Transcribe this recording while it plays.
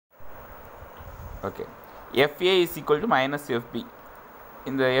Okay. FA is equal to minus FB.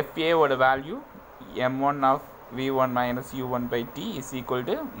 In the FA oda value m1 of v1 minus u1 by t is equal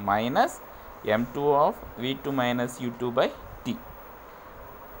to minus m2 of v2 minus u2 by t.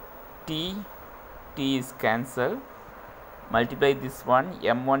 T is cancelled. Multiply this one,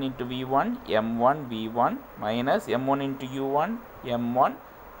 m1 into v1, m1 v1 minus m1 into u1, m1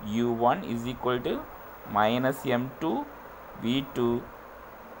 u1 is equal to minus m2 v2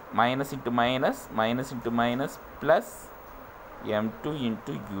 minus into minus plus m2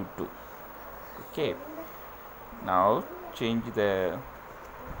 into u2. Okay, now change the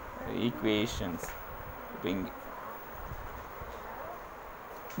equations.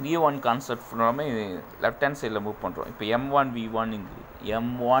 v1 concept from left hand side la move பண்றோம். இப்போ m1 v1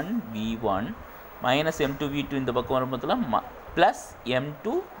 m1 v1 minus m2 v2 இந்த பக்கம் வரும்போதுல plus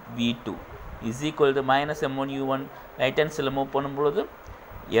m2 v2 is equal to minus m1 u1 right hand side la move பண்ணும்போது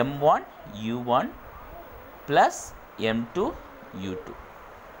m1 u1 plus m2 u2.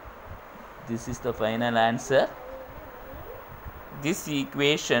 This is the final answer. This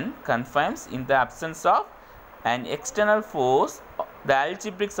equation confirms in the absence of an external force the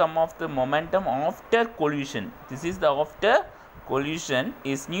algebraic sum of the momentum after collision. This is the after collision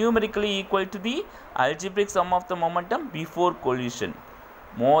is numerically equal to the algebraic sum of the momentum before collision.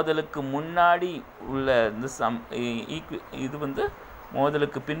 மோதலுக்கு முன்னாடி உள்ள இந்த some இது வந்து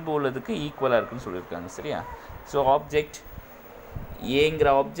மோதலுக்கு பின்பு உள்ளதுக்கு ஈக்குவலாக இருக்குன்னு சொல்லியிருக்காங்க. சரியா? ஸோ ஆப்ஜெக்ட் ஏங்கிற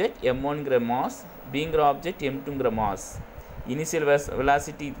ஆப்ஜெக்ட் m1ங்கிற மாஸ், பிங்கிற object m2ங்கிற mass, initial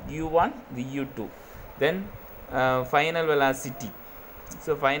velocity u1 இது u2, தென் final velocity.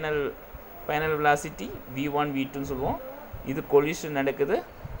 So final velocity v1 v2ன்னு சொல்லுவோம். இது கொலிஷன் நடக்குது,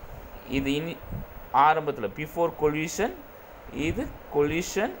 இது ஆரம்பத்தில் பிஃபோர் கொலிஷன், இது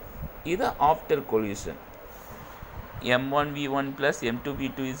கொலிஷன், இது after collision. m1 v1 plus m2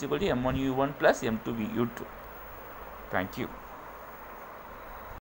 v2 is equal to m1 u1 plus m2 u2. Thank you.